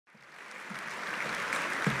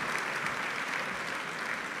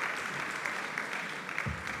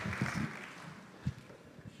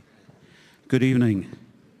Good evening.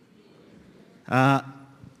 By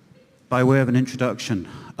way of an introduction,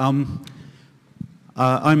 I'm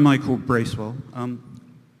Michael Bracewell.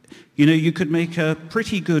 You know, you could make a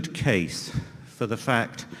pretty good case for the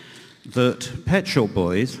fact that Pet Shop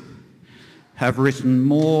Boys have written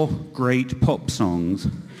more great pop songs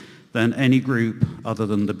than any group other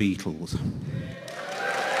than the Beatles.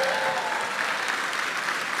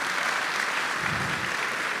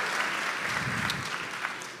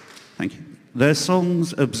 Thank you. Their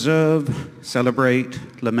songs observe, celebrate,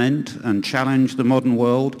 lament, and challenge the modern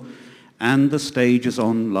world and the stages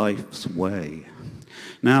on life's way.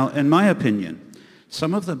 Now, in my opinion,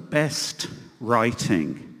 some of the best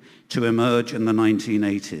writing to emerge in the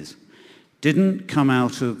 1980s didn't come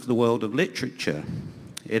out of the world of literature.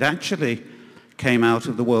 It actually came out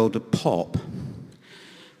of the world of pop.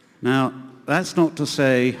 Now, that's not to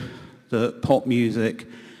say that pop music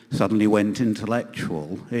suddenly went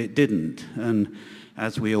intellectual. It didn't. And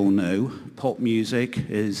as we all know, pop music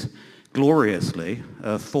is gloriously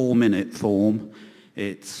a 4-minute form.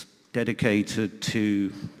 It's dedicated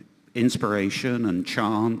to inspiration and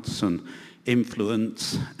chance and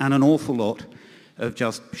influence and an awful lot of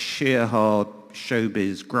just sheer hard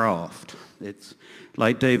showbiz graft. It's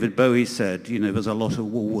like David Bowie said, you know, there's a lot of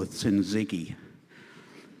Woolworths in Ziggy.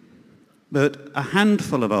 But a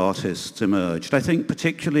handful of artists emerged, I think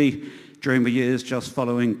particularly during the years just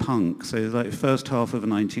following punk, so like the first half of the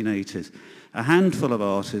 1980s. A handful of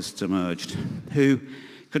artists emerged who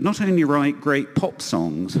could not only write great pop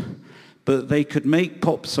songs, but they could make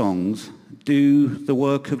pop songs do the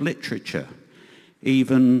work of literature,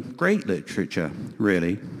 even great literature,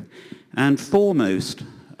 really. And foremost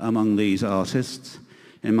among these artists,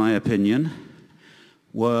 in my opinion,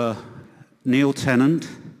 were Neil Tennant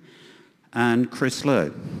and Chris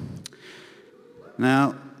Lowe.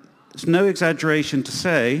 Now, it's no exaggeration to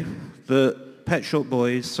say that Pet Shop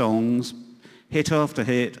Boys songs, hit after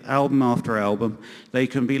hit, album after album, they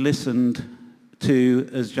can be listened to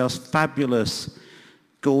as just fabulous,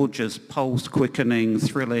 gorgeous, pulse-quickening,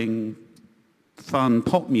 thrilling, fun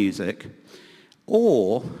pop music,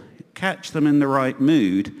 or catch them in the right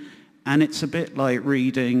mood, and it's a bit like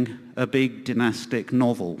reading a big dynastic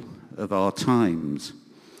novel of our times.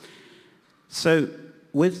 So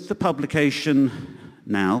with the publication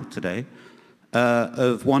now, today,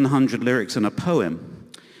 of 100 lyrics in a poem,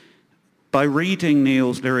 by reading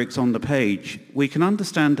Neil's lyrics on the page, we can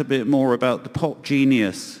understand a bit more about the pop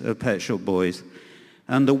genius of Pet Shop Boys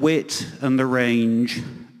and the wit and the range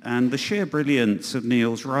and the sheer brilliance of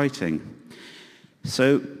Neil's writing.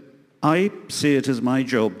 So I see it as my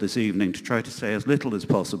job this evening to try to say as little as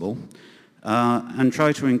possible and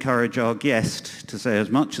try to encourage our guest to say as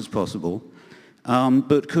much as possible.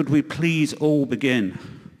 But could we please all begin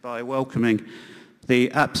by welcoming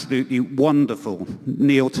the absolutely wonderful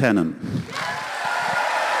Neil Tennant.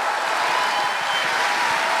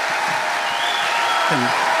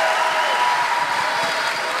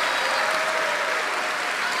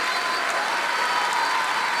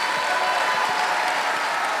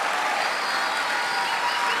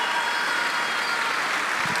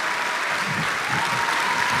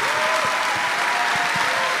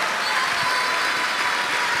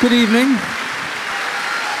 Good evening.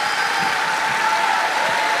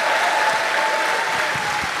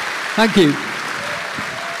 Thank you.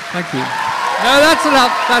 Thank you. No, that's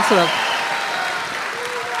enough. That's enough.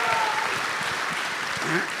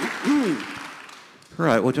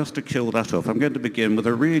 Right, well, just to kill that off, I'm going to begin with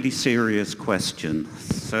a really serious question.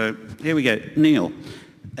 So here we go. Neil,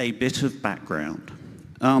 a bit of background.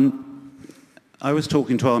 I was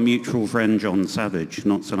talking to our mutual friend John Savage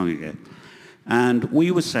not so long ago. And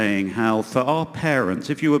we were saying how for our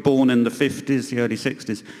parents, if you were born in the 50s, the early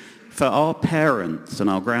 60s, for our parents and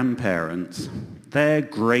our grandparents, their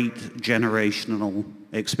great generational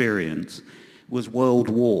experience was World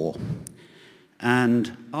War.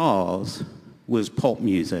 And ours was pop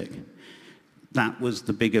music. That was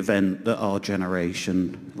the big event that our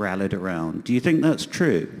generation rallied around. Do you think that's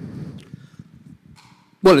true?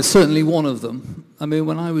 Well, it's certainly one of them. I mean,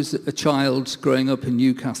 when I was a child growing up in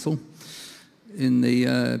Newcastle, in the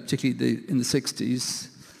particularly in the 60s,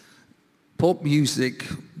 pop music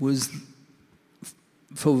was,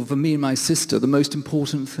 for me and my sister, the most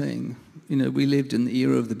important thing. You know, we lived in the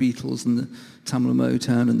era of the Beatles and the Tamla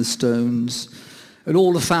Motown and the Stones, and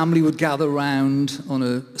all the family would gather round on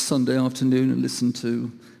a Sunday afternoon and listen to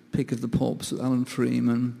Pick of the Pops with Alan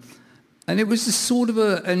Freeman. And it was just sort of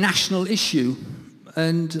a national issue.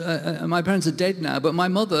 And my parents are dead now, but my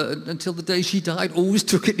mother, until the day she died, always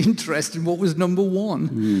took an interest in what was number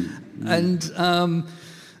one. And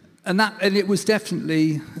it was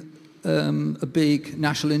definitely a big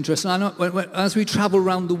national interest. And as we travel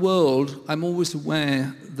around the world, I'm always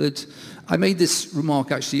aware that I made this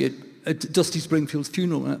remark actually at Dusty Springfield's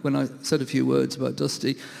funeral when I said a few words about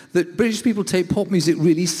Dusty, that British people take pop music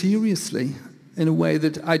really seriously in a way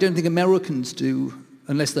that I don't think Americans do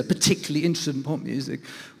unless they're particularly interested in pop music,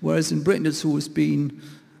 whereas in Britain it's always been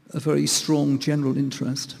a very strong general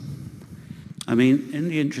interest. I mean, in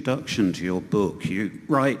the introduction to your book, you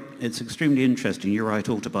write, it's extremely interesting, you write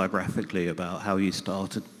autobiographically about how you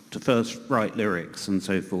started to first write lyrics and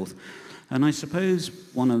so forth. And I suppose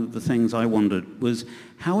one of the things I wondered was,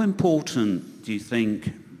 how important do you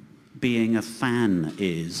think being a fan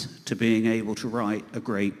is to being able to write a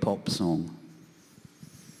great pop song?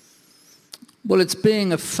 Well, it's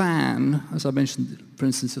being a fan, as I mentioned, for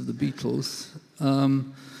instance, of the Beatles,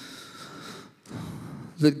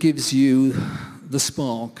 that gives you the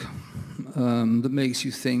spark that makes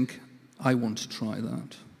you think, I want to try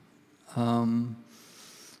that. And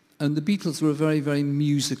the Beatles were a very, very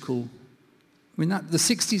musical. I mean, the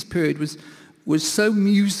 60s period was so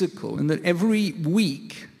musical in that every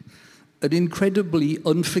week an incredibly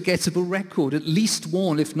unforgettable record, at least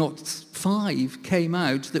one, if not 5, came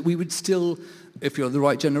out that we would still, if you're the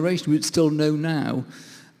right generation, we would still know now.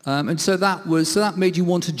 And so that made you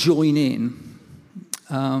want to join in.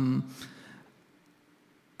 And,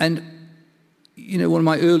 you know, one of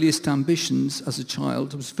my earliest ambitions as a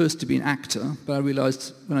child was first to be an actor, but I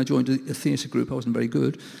realized when I joined a theatre group I wasn't very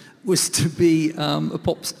good, was to be a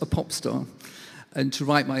pop star and to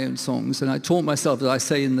write my own songs. And I taught myself, as I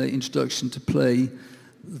say in the introduction, to play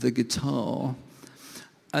the guitar.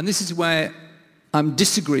 And this is where I'm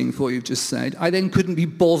disagreeing with what you've just said. I then couldn't be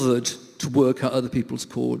bothered to work out other people's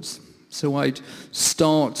chords. So I'd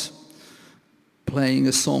start playing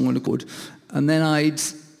a song on a chord, and then I'd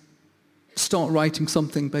start writing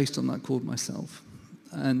something based on that chord myself.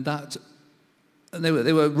 And they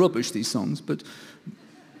were rubbish, these songs, but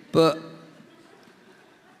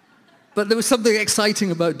there was something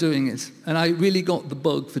exciting about doing it, and I really got the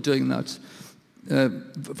bug for doing that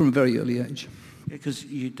from a very early age. Because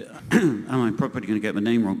I'm probably going to get the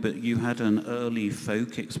name wrong, but you had an early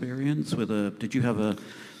folk experience with did you have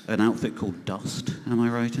an outfit called Dust? Am I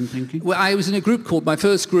right in thinking? Well, I was in a group my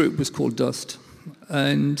first group was called Dust,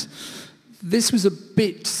 and this was a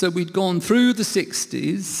bit, so we'd gone through the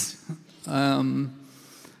 60s, and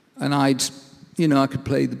I could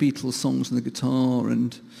play the Beatles songs on the guitar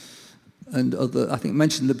and other, I think I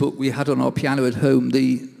mentioned in the book, we had on our piano at home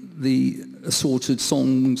the assorted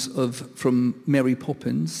songs from Mary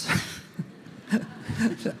Poppins.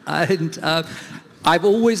 And I've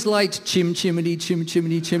always liked Chim Chimney, Chim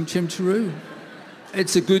Chimney, Chim Chim Cheroo.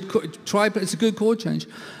 It's a good it's a good chord change.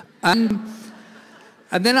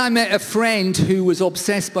 And then I met a friend who was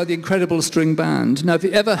obsessed by the Incredible String Band. Now, if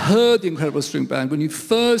you ever heard the Incredible String Band, when you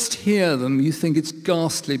first hear them, you think it's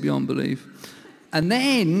ghastly beyond belief. And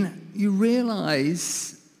then you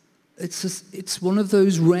realize it's one of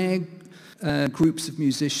those rare groups of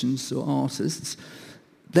musicians or artists.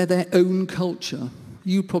 They're their own culture.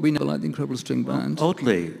 You probably never liked the Incredible String Band. Well,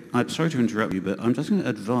 oddly, I'm sorry to interrupt you, but I'm just going to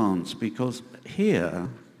advance because here,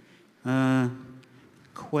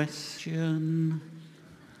 question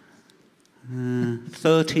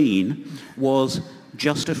 13 was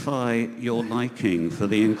justify your liking for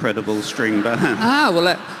the Incredible String Band.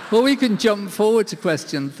 Well, we can jump forward to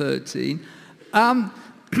question 13.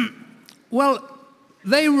 Well,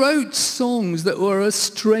 they wrote songs that were a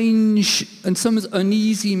strange and sometimes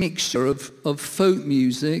uneasy mixture of folk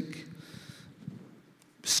music,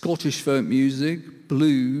 Scottish folk music,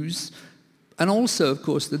 blues, and also, of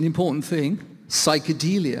course, the important thing,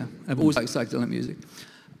 psychedelia. I've always liked psychedelic music.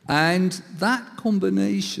 And that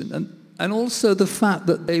combination, and also the fact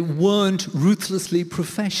that they weren't ruthlessly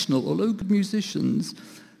professional, although good musicians,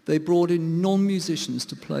 they brought in non-musicians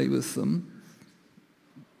to play with them.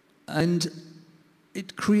 And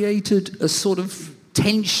it created a sort of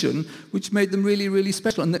tension which made them really, really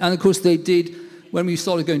special. And of course they did, when we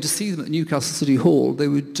started going to see them at Newcastle City Hall, they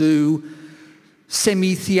would do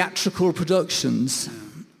semi-theatrical productions.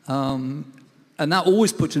 And that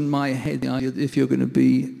always put in my head the idea that if you're going to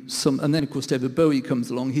be and then of course David Bowie comes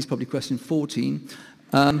along, he's probably question 14.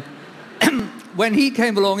 When he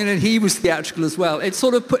came along and he was theatrical as well, it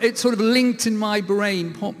sort of linked in my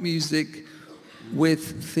brain pop music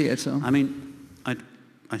with theatre. I mean,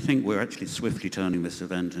 I think we're actually swiftly turning this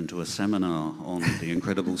event into a seminar on the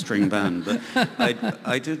Incredible String Band, but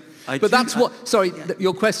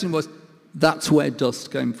your question was, that's where Dust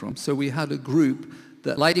came from. So we had a group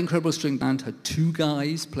that, like the Incredible String Band, had 2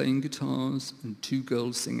 guys playing guitars and 2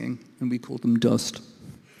 girls singing, and we called them Dust.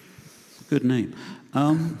 Good name.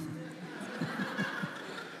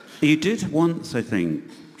 You did once, I think,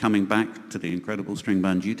 coming back to the Incredible String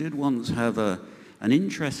Band, you did once have an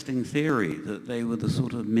interesting theory that they were the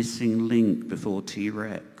sort of missing link before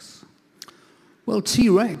T-Rex. Well,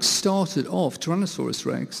 T-Rex started off, Tyrannosaurus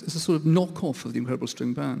Rex, as a sort of knockoff of the Incredible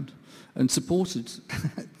String Band, and supported,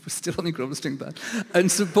 we're still on the Incredible String Band,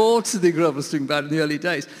 and supported the Incredible String Band in the early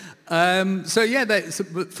days. So yeah,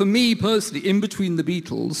 for me personally, in between the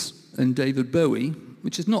Beatles and David Bowie,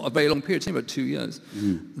 which is not a very long period, it's only about 2 years,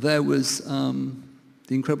 there was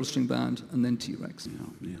the Incredible String Band and then T-Rex.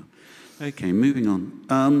 Yeah. Okay, moving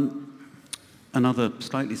on. Another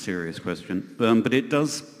slightly serious question, but it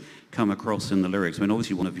does come across in the lyrics. I mean,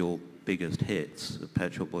 obviously one of your biggest hits,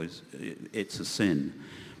 Pet Shop Boys, It's a Sin.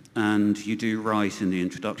 And you do write in the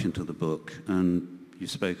introduction to the book, and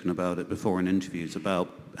you've spoken about it before in interviews, about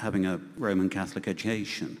having a Roman Catholic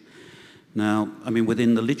education. Now, I mean,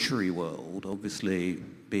 within the literary world, obviously,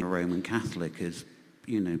 being a Roman Catholic is,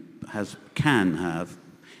 can have,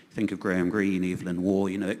 think of Graham Greene, Evelyn Waugh,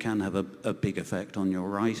 it can have a big effect on your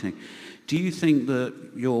writing. Do you think that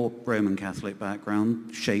your Roman Catholic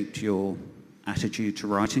background shaped your attitude to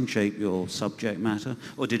writing, shaped your subject matter,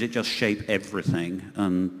 or did it just shape everything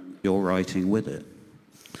and your writing with it?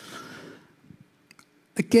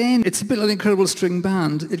 Again, it's a bit like the Incredible String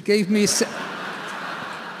Band. It gave me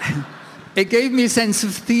it gave me a sense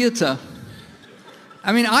of theatre.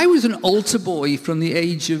 I mean, I was an altar boy from the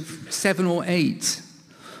age of 7 or 8.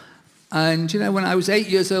 And, when I was 8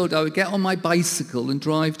 years old, I would get on my bicycle and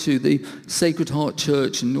drive to the Sacred Heart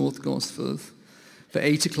Church in North Gosforth for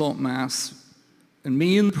 8 o'clock Mass. And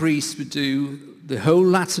me and the priest would do the whole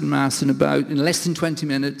Latin Mass in less than 20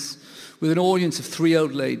 minutes with an audience of 3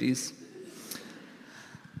 old ladies.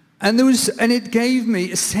 And it gave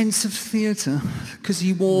me a sense of theatre because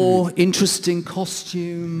he wore interesting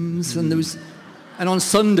costumes, and on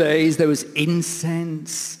Sundays there was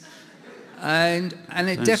incense, and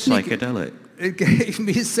it definitely psychedelic. It gave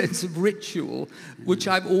me a sense of ritual, which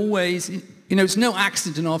I've always, it's no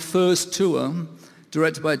accident in our first tour,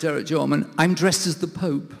 directed by Derek Jarman, I'm dressed as the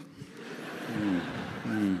Pope.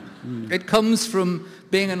 It comes from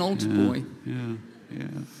being an altar boy. Yeah.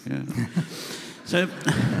 So,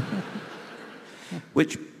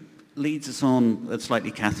 which leads us on a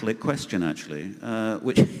slightly Catholic question, actually,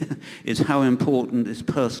 which is how important is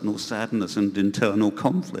personal sadness and internal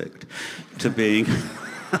conflict to being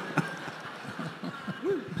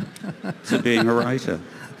a writer?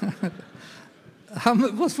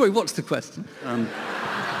 What's the question?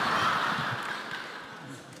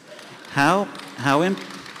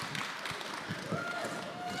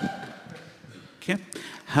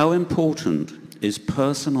 How important is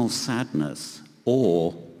personal sadness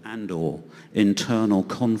or internal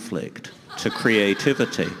conflict to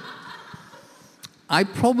creativity? I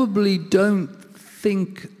probably don't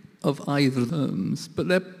think of either of them, but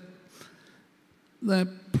they're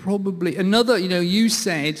probably another. You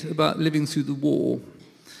said about living through the war.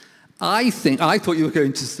 I thought you were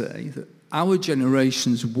going to say that our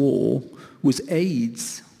generation's war was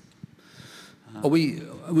AIDS.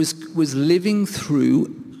 Was living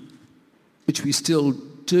through, which we still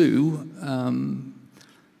do,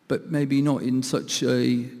 but maybe not in such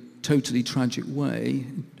a totally tragic way,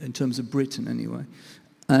 in terms of Britain anyway.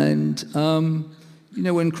 And,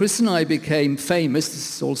 when Chris and I became famous,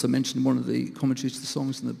 this is also mentioned in one of the commentaries to the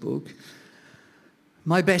songs in the book,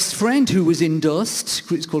 my best friend, who was in Dust,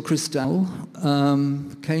 it's called Chris Dowell,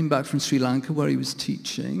 came back from Sri Lanka where he was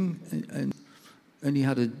teaching, and he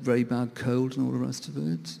had a very bad cold and all the rest of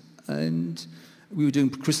it. And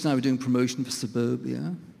Chris and I were doing promotion for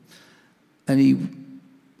Suburbia, and he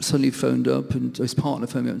suddenly phoned up, and his partner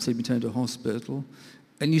phoned me up and said he'd been taken to a hospital.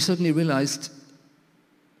 And you suddenly realised,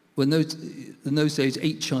 in those days,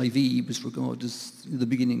 HIV was regarded as the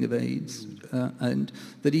beginning of AIDS, and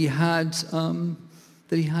that he had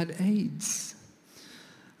AIDS.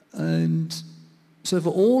 And so for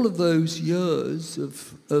all of those years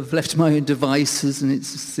of Left to My Own Devices and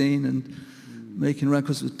It's a Sin and making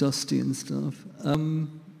records with Dusty and stuff,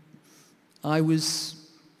 I was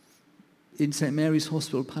in St. Mary's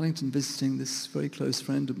Hospital, Paddington, visiting this very close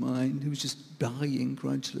friend of mine who was just dying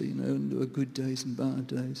gradually, and there were good days and bad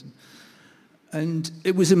days. And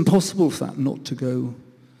it was impossible for that not to go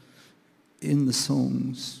in the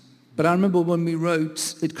songs. But I remember when we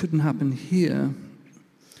wrote It Couldn't Happen Here,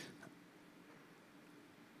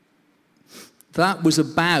 that was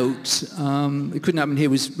about, It Couldn't Happen Here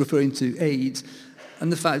was referring to AIDS,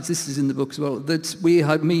 and the fact, this is in the book as well, that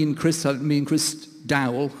me and Chris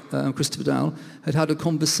Dowell, Christopher Dowell, had a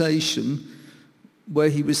conversation where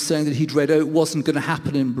he was saying that he'd read, it wasn't going to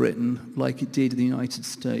happen in Britain like it did in the United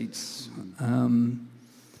States. And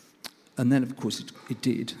then, of course, it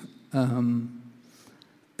did. And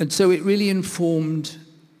so it really informed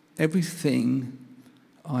everything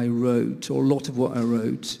I wrote, or a lot of what I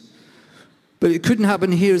wrote. But it couldn't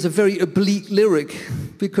happen here as a very oblique lyric,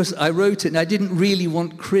 because I wrote it and I didn't really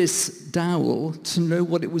want Chris Dowell to know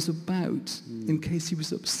what it was about in case he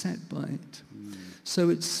was upset by it. So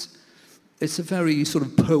it's a very sort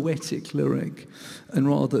of poetic lyric and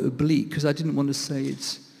rather oblique, because I didn't want to say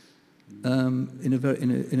it in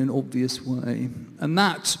an obvious way. And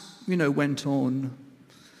that, went on,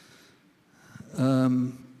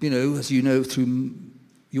 as you know, through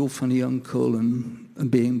Your Funny Uncle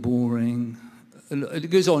and Being Boring. And it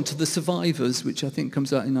goes on to The Survivors, which I think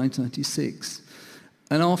comes out in 1996.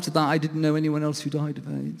 And after that, I didn't know anyone else who died of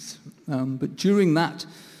AIDS. But during that,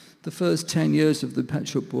 the first 10 years of the Pet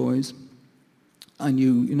Shop Boys, I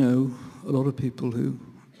knew, a lot of people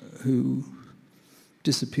who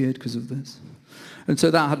disappeared because of this. And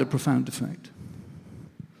so that had a profound effect.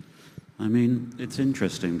 I mean, it's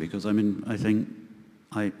interesting because, I think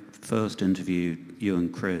I first interviewed you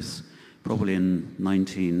and Chris probably in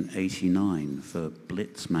 1989 for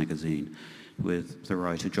Blitz magazine with the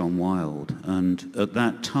writer John Wilde. And at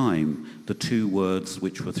that time, the two words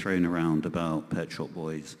which were thrown around about Pet Shop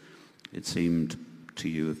Boys, it seemed to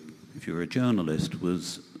you, if you were a journalist,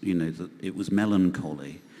 was, that it was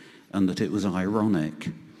melancholy and that it was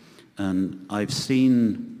ironic. And I've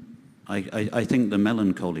seen, I think the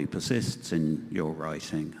melancholy persists in your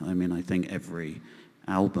writing. I think every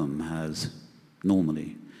album has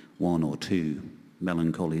normally one or two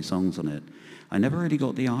melancholy songs on it. I never really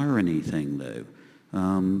got the irony thing, though.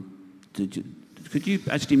 Could you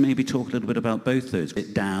actually maybe talk a little bit about both those?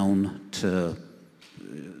 It down to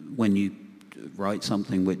when you write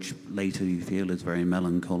something which later you feel is very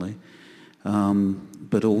melancholy,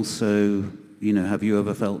 but also, have you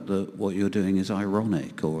ever felt that what you're doing is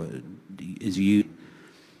ironic, or is you?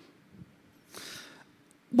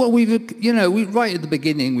 Well, right at the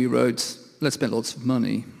beginning we wrote Let's Spend Lots of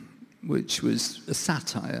Money, which was a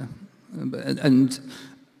satire, and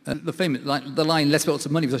the line "Let's Spend Lots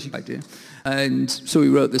of Money" was actually a good idea, and so we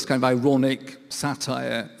wrote this kind of ironic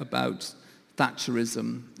satire about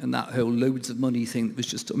Thatcherism and that whole loads of money thing that was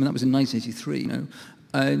just, that was in 1983,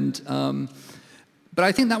 and but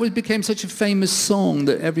I think that became such a famous song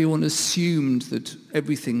that everyone assumed that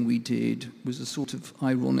everything we did was a sort of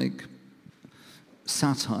ironic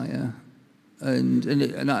satire.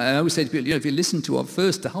 And I always say to people, if you listen to our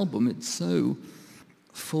first album, it's so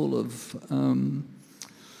full of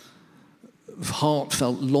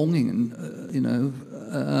heartfelt longing, and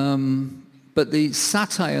but the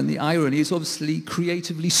satire and the irony is obviously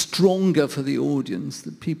creatively stronger for the audience.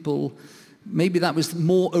 That people, maybe that was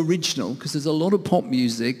more original, because there's a lot of pop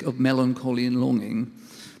music of melancholy and longing,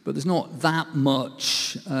 but there's not that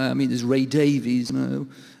much. There's Ray Davies,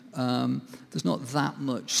 there's not that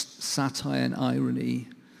much satire and irony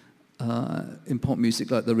in pop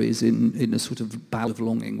music like there is in a sort of ballad of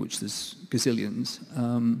longing, which there's gazillions.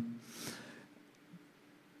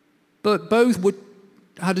 But both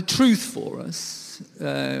had a truth for us.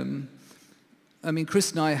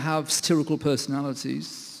 Chris and I have satirical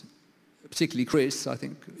personalities, particularly Chris, I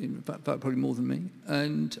think, in fact, probably more than me.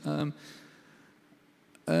 And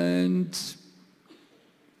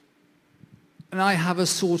I have a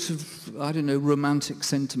sort of, romantic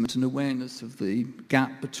sentiment and awareness of the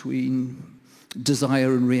gap between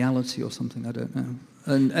desire and reality or something, I don't know.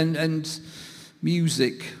 And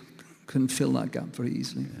music can fill that gap very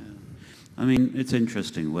easily. Yeah. It's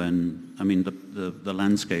interesting when, the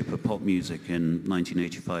landscape of pop music in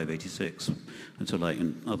 1985, 86, and so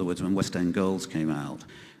in other words, when West End Girls came out,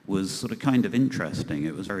 was sort of kind of interesting.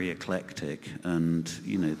 It was very eclectic, and,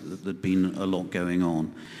 there'd been a lot going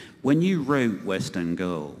on. When you wrote West End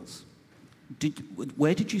Girls,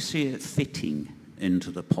 where did you see it fitting into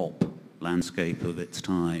the pop landscape of its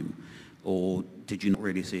time? Or did you not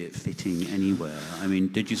really see it fitting anywhere?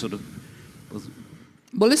 Did you sort of...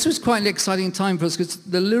 Well, this was quite an exciting time for us, because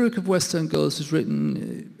the lyric of West End Girls was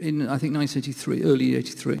written in, I think, 1983, early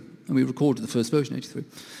 83, and we recorded the first version in 83.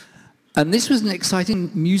 And this was an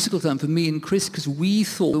exciting musical time for me and Chris, because we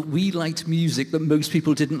thought we liked music that most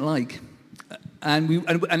people didn't like. And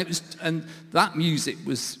that music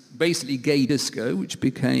was basically gay disco, which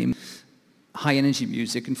became high energy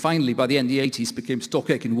music, and finally by the end of the 80s became Stock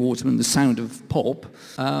Aitken Waterman, the sound of pop.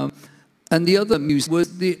 And the other music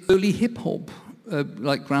was the early hip hop,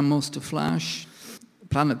 like Grandmaster Flash,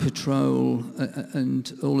 Planet Patrol,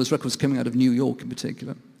 and all those records coming out of New York in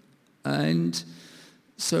particular. And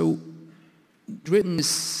so written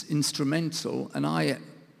this instrumental, and I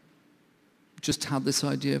just had this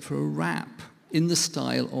idea for a rap in the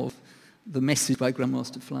style of The Message by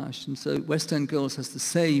Grandmaster Flash. And so West End Girls has the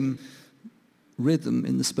same rhythm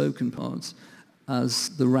in the spoken parts as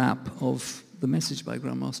the rap of The Message by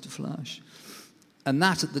Grandmaster Flash. And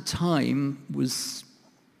that at the time was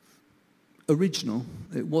original.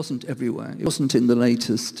 It wasn't everywhere. It wasn't in the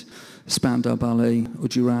latest Spandau Ballet or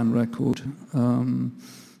Duran record.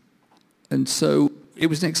 And so it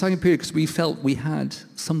was an exciting period because we felt we had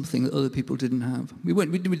something that other people didn't have. We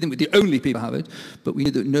didn't think we're the only people who have it, but we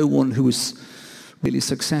knew that no one who was really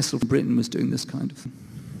successful in Britain was doing this kind of thing.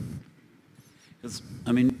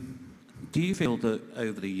 I mean, do you feel that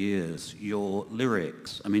over the years your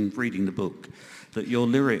lyrics, I mean, reading the book, that your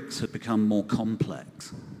lyrics have become more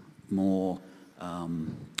complex, more, I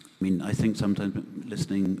mean, I think sometimes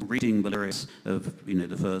reading the lyrics of,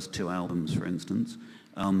 the first two albums, for instance,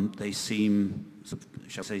 they seem,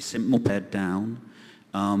 shall I say, more pared down.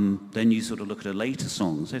 Then you sort of look at a later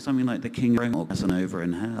song, say something like The King of Casanova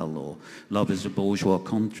in Hell, or Love is a Bourgeois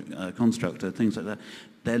Construct, or things like that.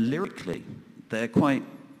 They're quite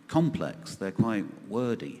complex, they're quite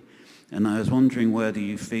wordy. And I was wondering whether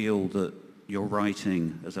you feel that your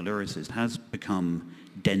writing as a lyricist has become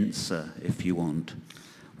denser, if you want.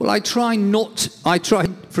 Well, I try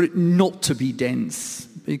for it not to be dense,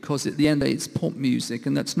 because at the end of the day it's pop music,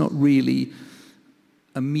 and that's not really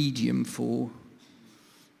a medium for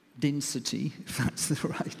density, if that's the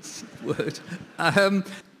right word.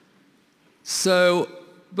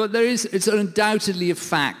 But it's undoubtedly a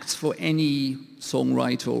fact for any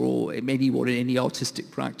songwriter or anyone in any artistic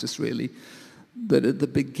practice, really, that at the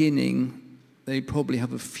beginning they probably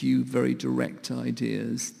have a few very direct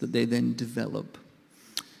ideas that they then develop.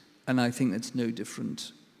 And I think that's no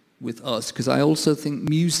different with us, because I also think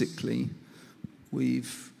musically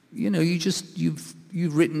you've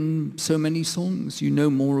written so many songs, you know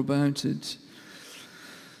more about it.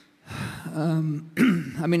 I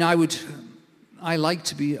mean, I really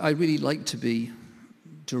like to be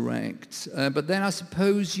direct, but then I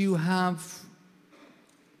suppose you have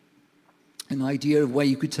an idea of where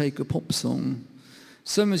you could take a pop song.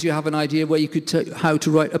 Sometimes you have an idea where you could how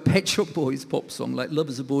to write a Pet Shop Boys pop song, like Love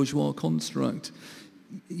is a Bourgeois Construct.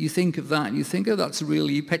 You think of that, and you think, oh, that's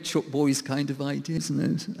really Pet Shop Boys kind of idea, isn't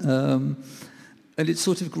it? And it's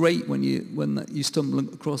sort of great when you stumble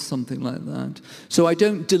across something like that. So I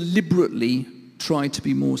don't deliberately try to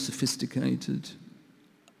be more sophisticated.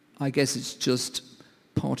 I guess it's just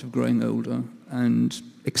part of growing older and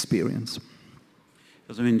experience.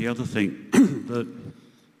 Because I mean, the other thing that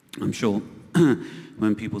I'm sure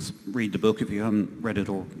when people read the book, if you haven't read it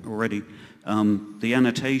already, the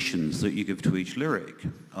annotations that you give to each lyric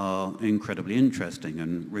are incredibly interesting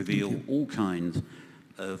and reveal all kinds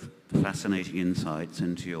of fascinating insights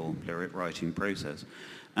into your lyric writing process.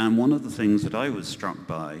 And one of the things that I was struck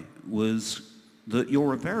by was that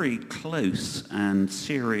you're a very close and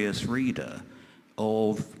serious reader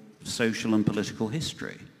of social and political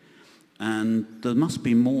history. And there must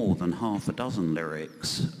be more than half a dozen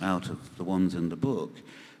lyrics out of the ones in the book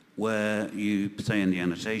where you say in the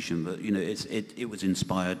annotation that it was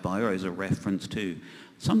inspired by or is a reference to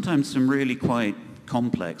sometimes some really quite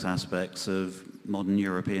complex aspects of modern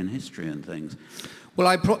European history and things. Well,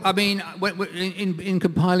 in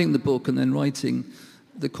compiling the book and then writing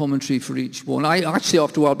the commentary for each one, I actually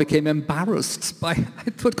after a while became embarrassed by,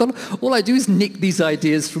 I thought, God, all I do is nick these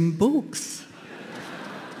ideas from books.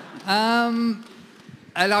 And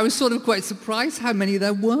I was sort of quite surprised how many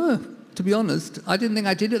there were, to be honest. I didn't think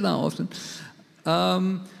I did it that often.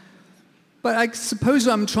 But I suppose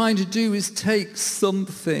what I'm trying to do is take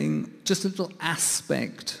something, just a little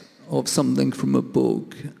aspect of something from a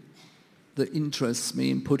book that interests me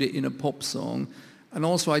and put it in a pop song. And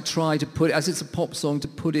also I try to put it, as it's a pop song, to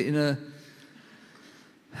put it in a...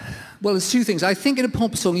 Well, there's two things. I think in a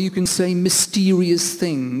pop song you can say mysterious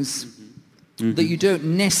things that you don't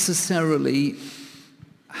necessarily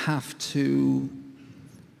have to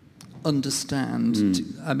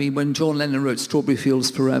understand. I mean, when John Lennon wrote Strawberry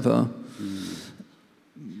Fields Forever,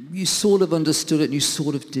 you sort of understood it and you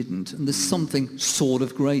sort of didn't. And there's something sort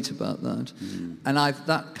of great about that. And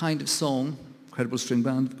that kind of song, Incredible String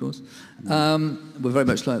Band, of course, we're very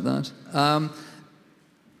much like that.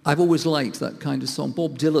 I've always liked that kind of song.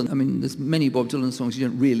 Bob Dylan, I mean, there's many Bob Dylan songs you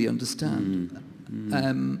don't really understand.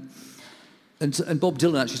 And Bob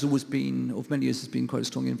Dylan actually has always been, over many years, has been quite a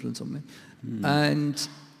strong influence on me. And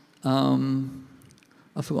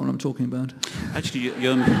I've forgotten what I'm talking about. Actually,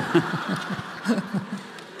 you're...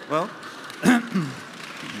 Well...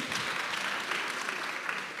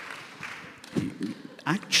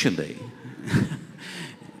 Actually,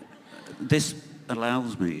 this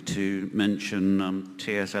allows me to mention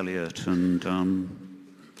T.S. Eliot and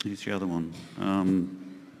who's the other one?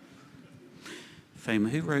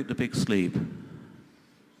 Who wrote The Big Sleep?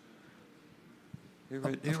 Who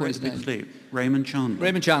wrote The Big Sleep? Raymond Chandler.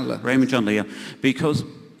 Raymond Chandler. Raymond Chandler, yeah. Because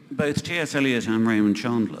both T.S. Eliot and Raymond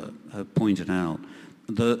Chandler have pointed out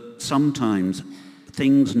that sometimes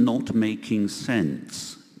things not making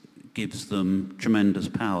sense gives them tremendous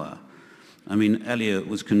power. I mean, Eliot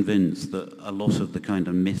was convinced that a lot of the kind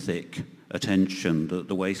of mythic attention that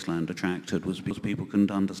the Wasteland attracted was because people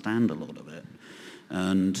couldn't understand a lot of it.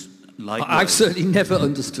 And likewise, I've certainly never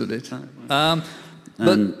understood it.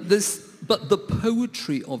 But the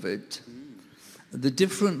poetry of it, the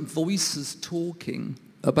different voices talking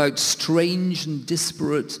about strange and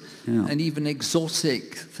disparate and even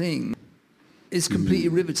exotic things, is completely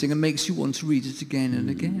riveting and makes you want to read it again and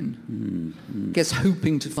again. Gets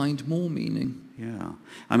hoping to find more meaning. Yeah.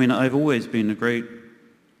 I mean, I've always been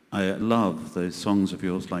I love those songs of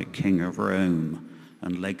yours like King of Rome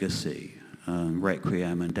and Legacy,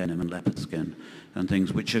 Requiem and Denim and Leopard Skin, and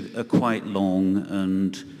things which are quite long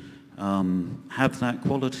and have that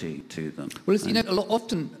quality to them. Well,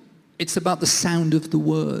 often it's about the sound of the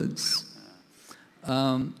words.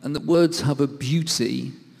 And the words have a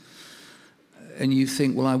beauty. And you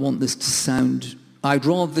think, well, I want this to sound, I'd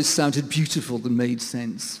rather this sounded beautiful than made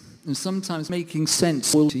sense. And sometimes making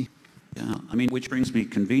sense. Yeah, I mean, which brings me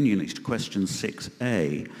conveniently to question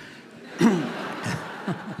 6A,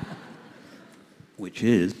 which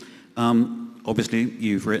is, obviously,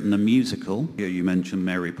 you've written a musical. Here you mentioned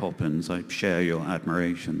Mary Poppins. I share your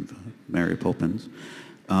admiration for Mary Poppins.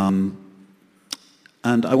 And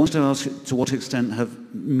I wanted to ask, to what extent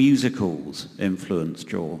have musicals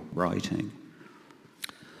influenced your writing?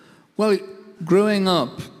 Well, growing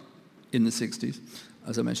up in the 60s,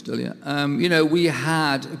 as I mentioned earlier, we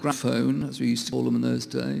had a gramophone, as we used to call them in those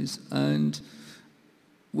days, and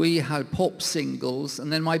we had pop singles,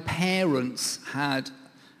 and then my parents had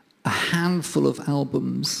a handful of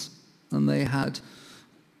albums, and they had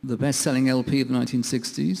the best-selling LP of the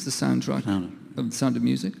 1960s, the soundtrack of The Sound of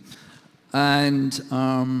Music, and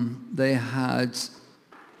they had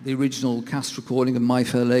the original cast recording of My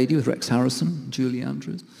Fair Lady with Rex Harrison, Julie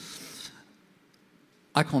Andrews.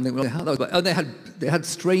 I can't think what they had. Oh, they had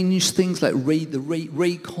strange things like Ray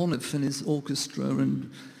Conniff and his orchestra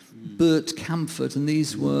and Bert Camford, and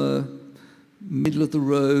these were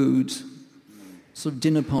middle-of-the-road, sort of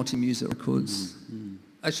dinner party music records.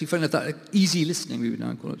 Actually, funny enough, that easy listening, we would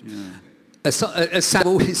now call it. Yeah. I've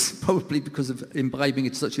always, probably because of imbibing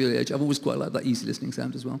at such an early age, I've always quite liked that easy listening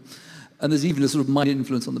sound as well. And there's even a sort of minor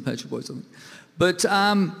influence on the Pet Shop Boys, I think. But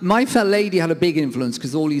My Fair Lady had a big influence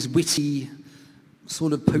because all these witty,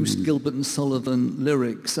 sort of post-Gilbert and Sullivan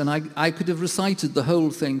lyrics, and I could have recited the whole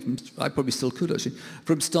thing, I probably still could actually,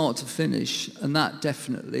 from start to finish, and that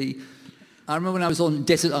definitely, I remember when I was on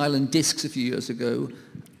Desert Island Discs a few years ago,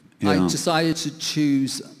 I decided to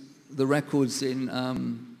choose the records in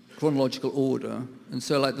chronological order, and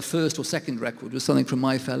so like the first or second record was something from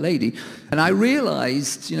My Fair Lady, and I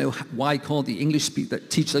realized, why can't the English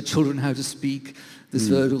teach their children how to speak? This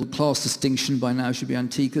vertical class distinction by now should be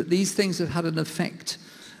antique. That these things have had an effect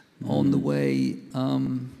on the way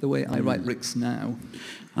I write lyrics now.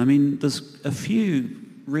 I mean, there's a few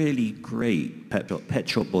really great Pet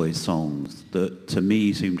Shop Boys songs that, to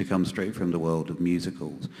me, seem to come straight from the world of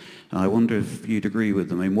musicals. And I wonder if you'd agree with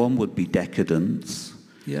them. I mean, one would be Decadence.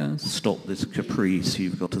 Yes. Stop this caprice,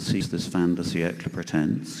 you've got to cease this fantasy siècle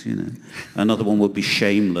pretense, Another one would be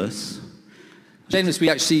Shameless. Shameless, we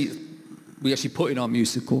actually put in our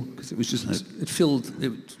musical because it was just,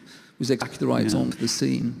 it was exactly the right song for the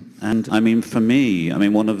scene. And I mean, for me,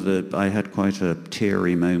 I had quite a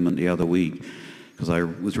teary moment the other week because I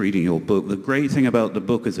was reading your book. The great thing about the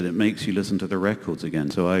book is that it makes you listen to the records again.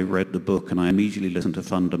 So I read the book and I immediately listened to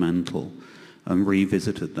Fundamental and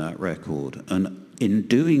revisited that record. And in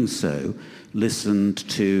doing so, listened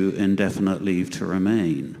to Indefinite Leave to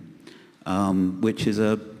Remain, which is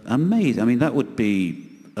amazing. I mean, that would be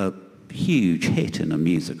a huge hit in a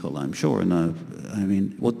musical, I'm sure.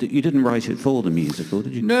 You didn't write it for the musical,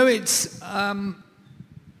 did you? No, it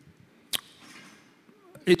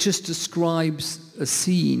just describes a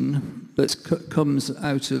scene that comes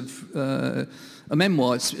out of a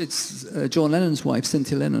memoir. It's John Lennon's wife,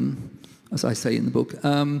 Cynthia Lennon, as I say in the book.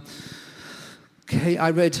 I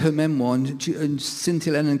read her memoir, and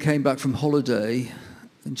Cynthia Lennon came back from holiday,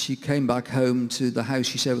 and she came back home to the house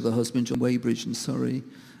she shared with her husband, John Weybridge in Surrey.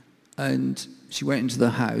 And she went into the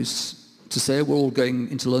house to say, we're all going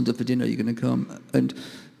into London for dinner, you're going to come? And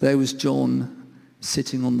there was John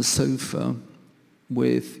sitting on the sofa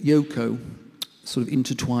with Yoko, sort of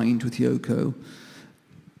intertwined with Yoko.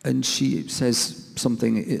 And she says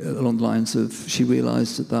something along the lines of, she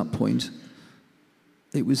realized at that point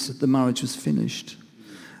the marriage was finished.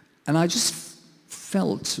 And I just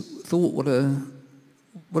thought what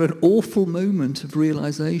an awful moment of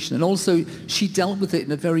realization. And also, she dealt with it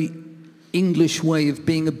in a very English way of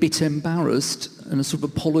being a bit embarrassed and a sort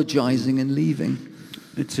of apologizing and leaving.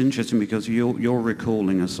 It's interesting because you're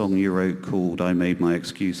recalling a song you wrote called I Made My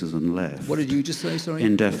Excuses and Left. What did you just say, sorry?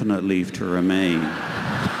 Indefinite Leave to Remain.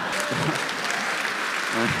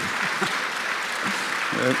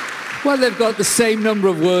 Well, they've got the same number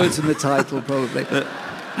of words in the title, probably.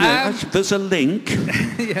 There's a link.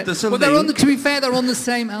 Yeah. There's a well, link. To be fair, they're on the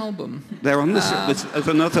same album. They're on the there's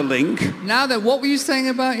another link. Now then, what were you saying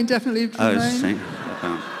about Indefinite Leave to Remain? I was saying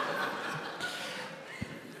about...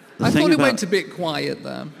 I thought it went a bit quiet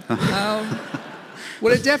there.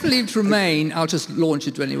 Well, Indefinite Leave to Remain, I'll just launch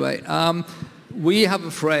it anyway. We have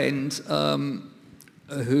a friend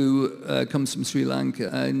who comes from Sri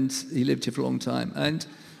Lanka, and he lived here for a long time. And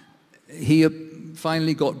he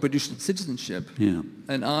finally got British citizenship. Yeah.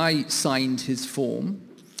 And I signed his form.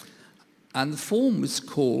 And the form was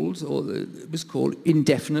called,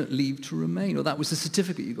 Indefinite Leave to Remain, or that was the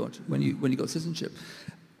certificate you got when you got citizenship.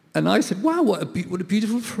 And I said, wow, what a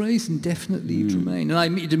beautiful phrase, indefinite leave to remain.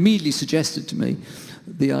 And it immediately suggested to me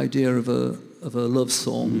the idea of a love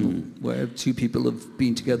song where two people have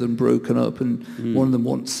been together and broken up, and one of them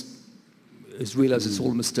has realized it's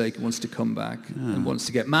all a mistake and wants to come back and wants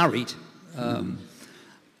to get married. What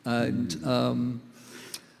was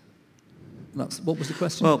the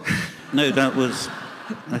question? Well, no, that was,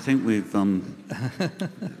 I think we've,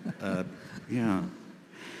 yeah.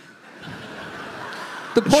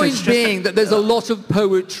 The point being that there's a lot of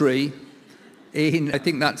poetry I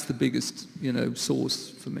think that's the biggest, source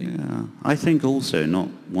for me. Yeah, I think also, not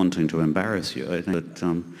wanting to embarrass you, I think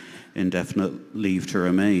that Indefinite Leave to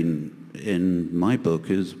Remain in my book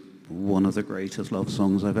is one of the greatest love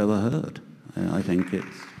songs I've ever heard. I think it's...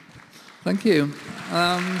 Thank you.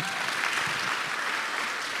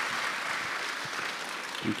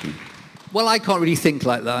 Thank you. Well, I can't really think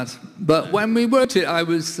like that. But when we wrote it, I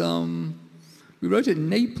was... we wrote it in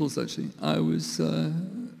Naples, actually. I was...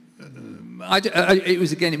 I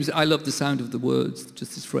love the sound of the words,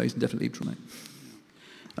 just this phrase, indefinitely leave to remain.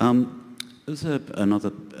 There's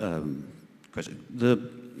another question.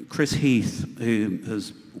 Chris Heath, who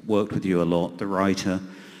has worked with you a lot, the writer,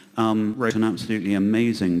 wrote an absolutely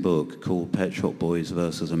amazing book called Pet Shop Boys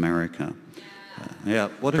versus America. Yeah,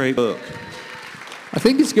 what a great book. I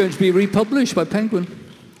think it's going to be republished by Penguin.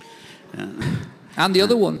 Yeah. And the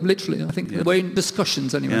other one, literally, I think. We're in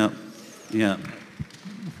discussions anyway. Yeah, yeah.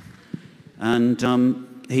 And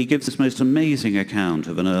he gives this most amazing account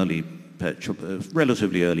of an early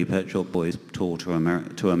relatively early Pet Shop Boys tour to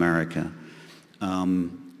America.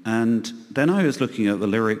 And then I was looking at the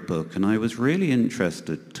lyric book, and I was really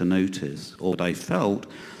interested to notice, or I felt,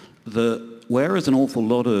 that whereas an awful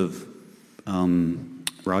lot of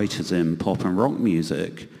writers in pop and rock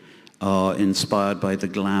music are inspired by the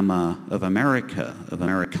glamour of America, of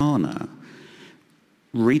Americana,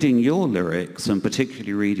 reading your lyrics, and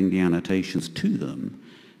particularly reading the annotations to them,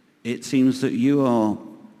 it seems that you are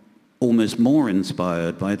almost more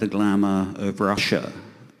inspired by the glamour of Russia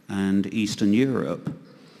and Eastern Europe.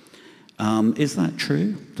 Is that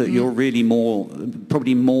true? That you're really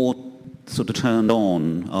probably more sort of turned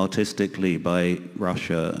on artistically by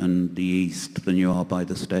Russia and the East than you are by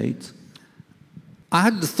the States? I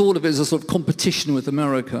hadn't thought of it as a sort of competition with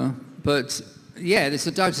America, but yeah, it's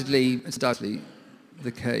undoubtedly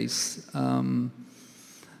the case. When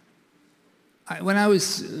I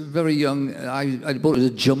was very young, I bought it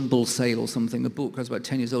at a jumble sale or something, a book. I was about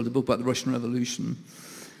 10 years old, a book about the Russian Revolution.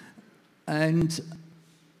 And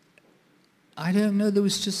I don't know, there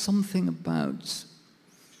was just something about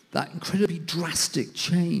that incredibly drastic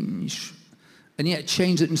change, and yet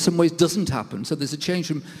change that in some ways doesn't happen. So there's a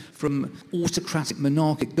change from autocratic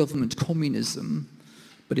monarchic government to communism,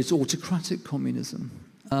 but it's autocratic communism.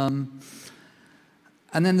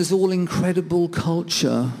 And then there's all incredible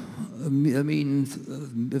culture, I mean,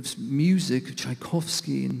 of music,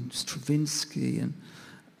 Tchaikovsky and Stravinsky,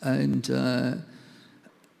 and the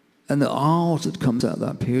art that comes out of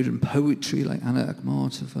that period, and poetry like Anna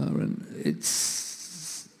Akhmatova, and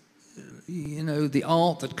it's, the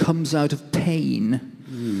art that comes out of pain,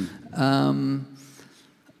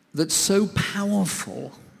 that's so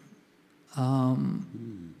powerful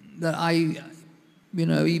that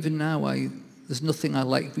even now, there's nothing I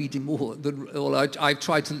like reading more than, or I've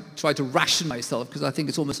tried to ration myself because I think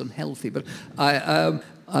it's almost unhealthy, but I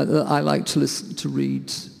like to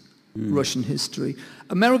read Russian history.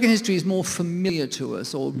 American history is more familiar to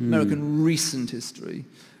us, or American recent history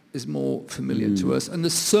is more familiar to us. And the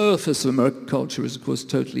surface of American culture is, of course,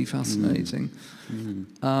 totally fascinating.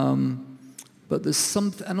 But there's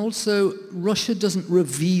something, and also Russia doesn't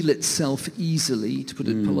reveal itself easily, to put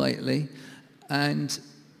it politely, and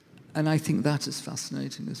I think that is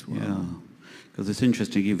fascinating as well. Yeah, because it's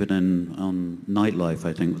interesting, even on Nightlife,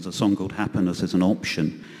 I think, there's a song called Happiness is an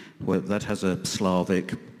Option, where that has a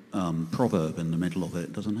Slavic proverb in the middle of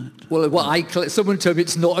it, doesn't it? Well, someone told me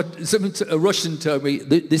it's not, a Russian told me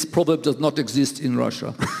this proverb does not exist in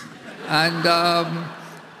Russia. And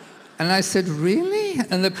I said, really?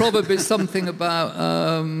 And the proverb is something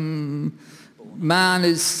about man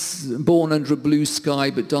is born under a blue sky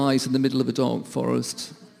but dies in the middle of a dark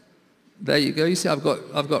forest. There you go. You see, I've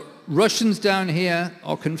got Russians down here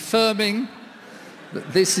are confirming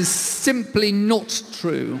that this is simply not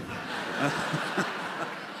true.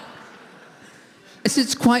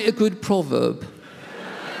 It's quite a good proverb.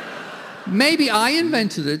 Maybe I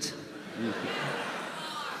invented it.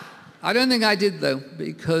 I don't think I did, though,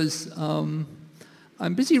 because I'm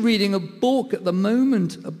busy reading a book at the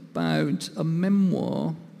moment about a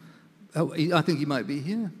memoir. I think he might be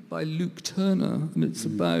here, by Luke Turner, and it's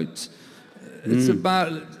about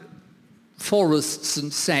forests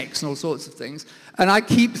and sex and all sorts of things. And I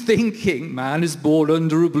keep thinking, man is born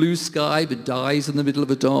under a blue sky but dies in the middle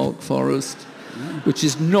of a dark forest, which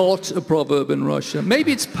is not a proverb in Russia.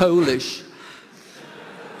 Maybe it's Polish.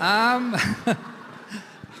 Maybe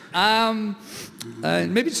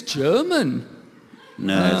it's German.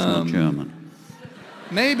 No, it's not German.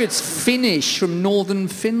 Maybe it's Finnish from northern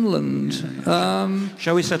Finland.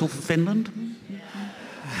 Shall we settle for Finland?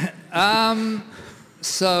 I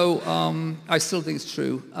still think it's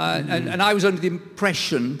true. And I was under the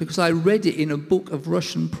impression, because I read it in a book of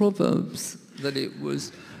Russian proverbs, that it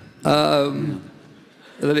was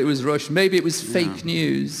Russian. Maybe it was fake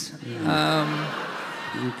news.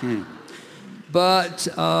 Okay. But,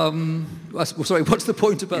 sorry, what's the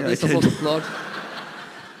point about this? I've lost the plot.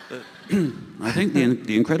 I think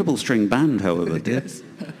the Incredible String Band, however, did. Yes.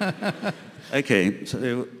 Okay,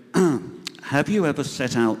 so have you ever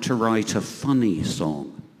set out to write a funny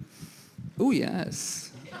song? Oh,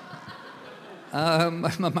 yes.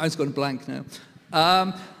 My mind's gone blank now.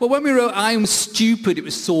 Well, when we wrote I'm Stupid, it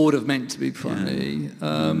was sort of meant to be funny.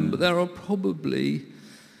 But there are probably...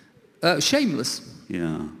 Shameless.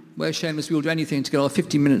 Yeah. We're shameless, we will do anything to get our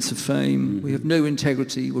 15 minutes of fame. We have no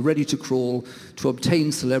integrity, we're ready to crawl. To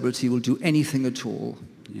obtain celebrity, we'll do anything at all.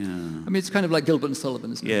 Yeah. I mean, it's kind of like Gilbert and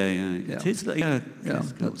Sullivan, isn't it? Yeah. It is,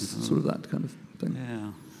 that's sort of that kind of thing.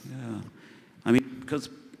 Yeah.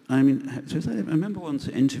 I remember once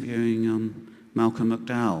interviewing Malcolm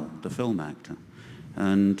McDowell, the film actor,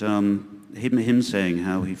 and him saying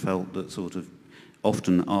how he felt that sort of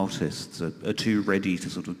often artists are too ready to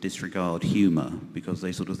sort of disregard humour because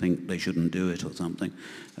they sort of think they shouldn't do it or something,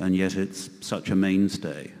 and yet it's such a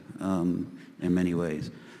mainstay in many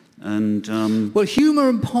ways. And well, humour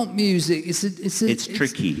and pop music it's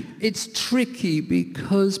tricky. It's tricky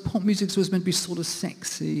because pop music is always meant to be sort of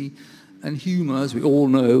sexy, and humour, as we all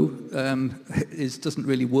know, doesn't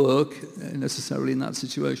really work necessarily in that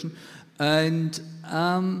situation, and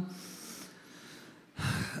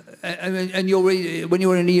when you're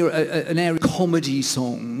in an era of comedy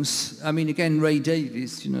songs, I mean, again, Ray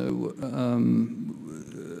Davies,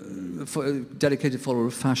 dedicated follower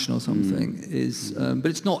of fashion or something, is, but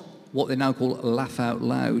it's not what they now call laugh out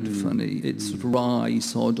loud funny. It's sort of wry,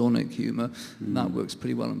 sardonic humour, and that works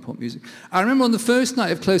pretty well in pop music. I remember on the first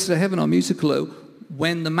night of Closer to Heaven, our musical,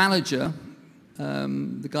 when the manager,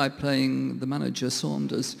 the guy playing the manager,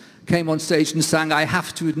 Saunders, came on stage and sang, "I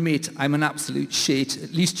have to admit, I'm an absolute shit.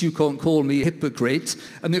 At least you can't call me a hypocrite."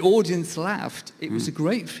 And the audience laughed. It was a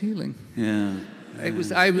great feeling. Yeah. It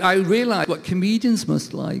was. I realised what comedians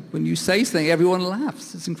must like. When you say something, everyone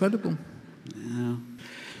laughs. It's incredible. Yeah.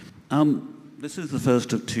 This is the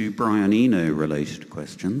first of two Brian Eno-related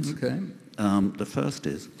questions. Okay. The first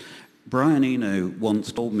is, Brian Eno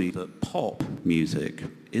once told me that pop music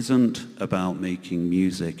isn't about making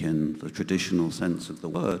music in the traditional sense of the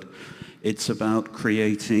word. It's about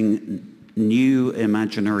creating new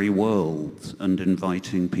imaginary worlds and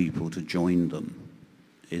inviting people to join them.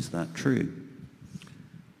 Is that true?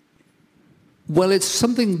 Well, it's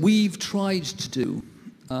something we've tried to do.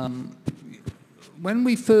 When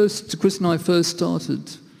Chris and I first started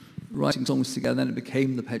writing songs together, then it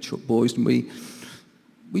became the Pet Shop Boys, and we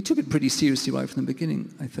took it pretty seriously right from the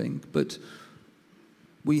beginning, I think. But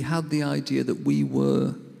we had the idea that we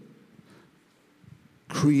were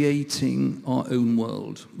creating our own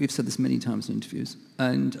world. We've said this many times in interviews.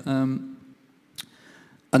 And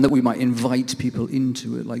that we might invite people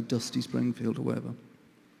into it, like Dusty Springfield or whatever.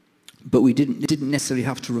 But it didn't necessarily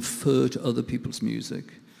have to refer to other people's music,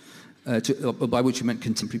 by which we meant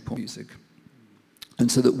contemporary pop music.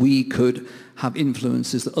 And so that we could have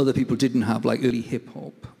influences that other people didn't have, like early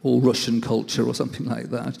hip-hop or Russian culture or something like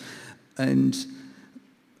that. And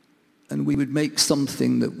we would make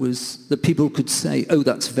something that people could say, oh,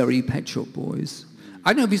 that's very Pet Shop Boys.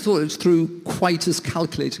 I don't know if he thought it was through quite as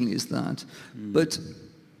calculatingly as that, but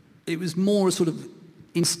it was more a sort of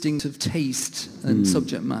instinct of taste and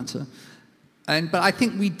subject matter. But I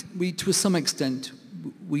think we to some extent,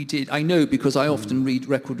 we did. I know because I often read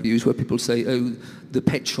record reviews where people say, oh, the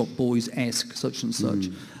Pet Shop Boys-esque such and such.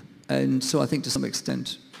 And so I think to some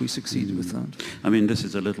extent we succeeded with that. I mean, this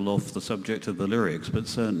is a little off the subject of the lyrics, but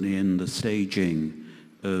certainly in the staging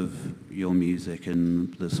of your music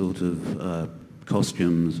and the sort of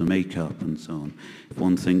costumes and makeup and so on. If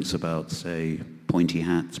one thinks about, say, Pointy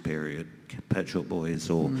Hats period, Pet Shop Boys,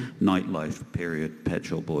 or Nightlife period, Pet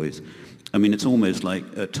Shop Boys, I mean, it's almost like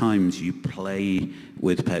at times you play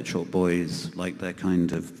with Pet Shop Boys like they're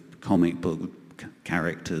kind of comic book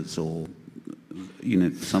characters or, you know,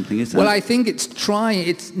 something. Is that? Well, I think it's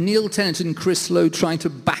Neil Tennant and Chris Lowe trying to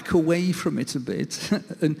back away from it a bit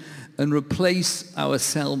and replace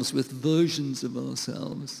ourselves with versions of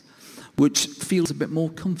ourselves, which feels a bit more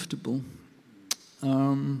comfortable.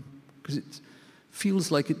 Because it feels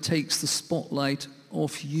like it takes the spotlight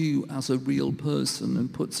off you as a real person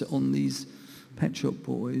and puts it on these Pet Shop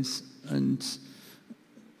Boys. And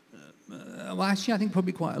well, actually, I think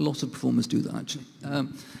probably quite a lot of performers do that, actually.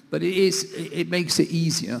 But it makes it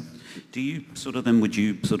easier. Do you would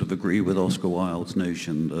you sort of agree with Oscar Wilde's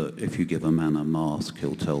notion that if you give a man a mask,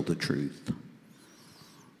 he'll tell the truth?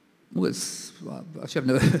 Well, actually, I've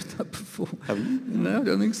never heard that before. Haven't you? No, I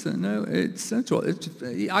don't think so. No, that's right.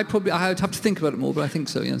 I would have to think about it more, but I think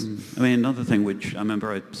so, yes. I mean, another thing which I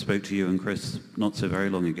remember I spoke to you and Chris not so very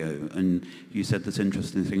long ago, and you said this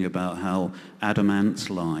interesting thing about how Adamant's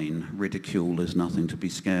line, ridicule is nothing to be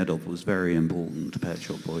scared of, was very important to Pet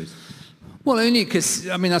Shop Boys. Well, only because,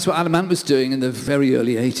 I mean, that's what Adamant was doing in the very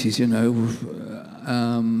early 80s, you know.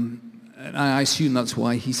 And I assume that's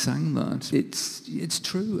why he sang that. It's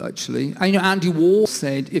true, actually. I know Andy Warhol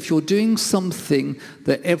said, if you're doing something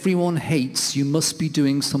that everyone hates, you must be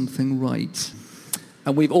doing something right.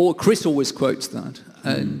 And Chris always quotes that.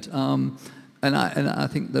 And I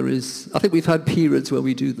think I think we've had periods where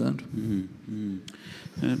we do that.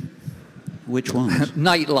 Which ones?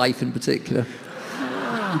 Nightlife in particular.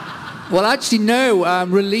 Well, actually, no,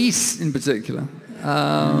 Release in particular.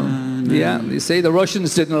 No. Yeah, you see, the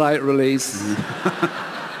Russians didn't like Release.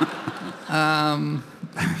 I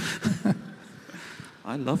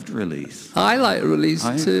loved Release. I like Release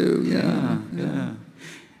too, yeah.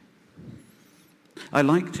 I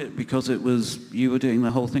liked it because you were doing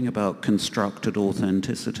the whole thing about constructed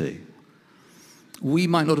authenticity. We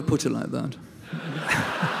might not have put it like that.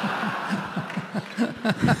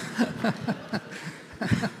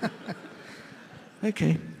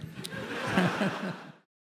 Okay.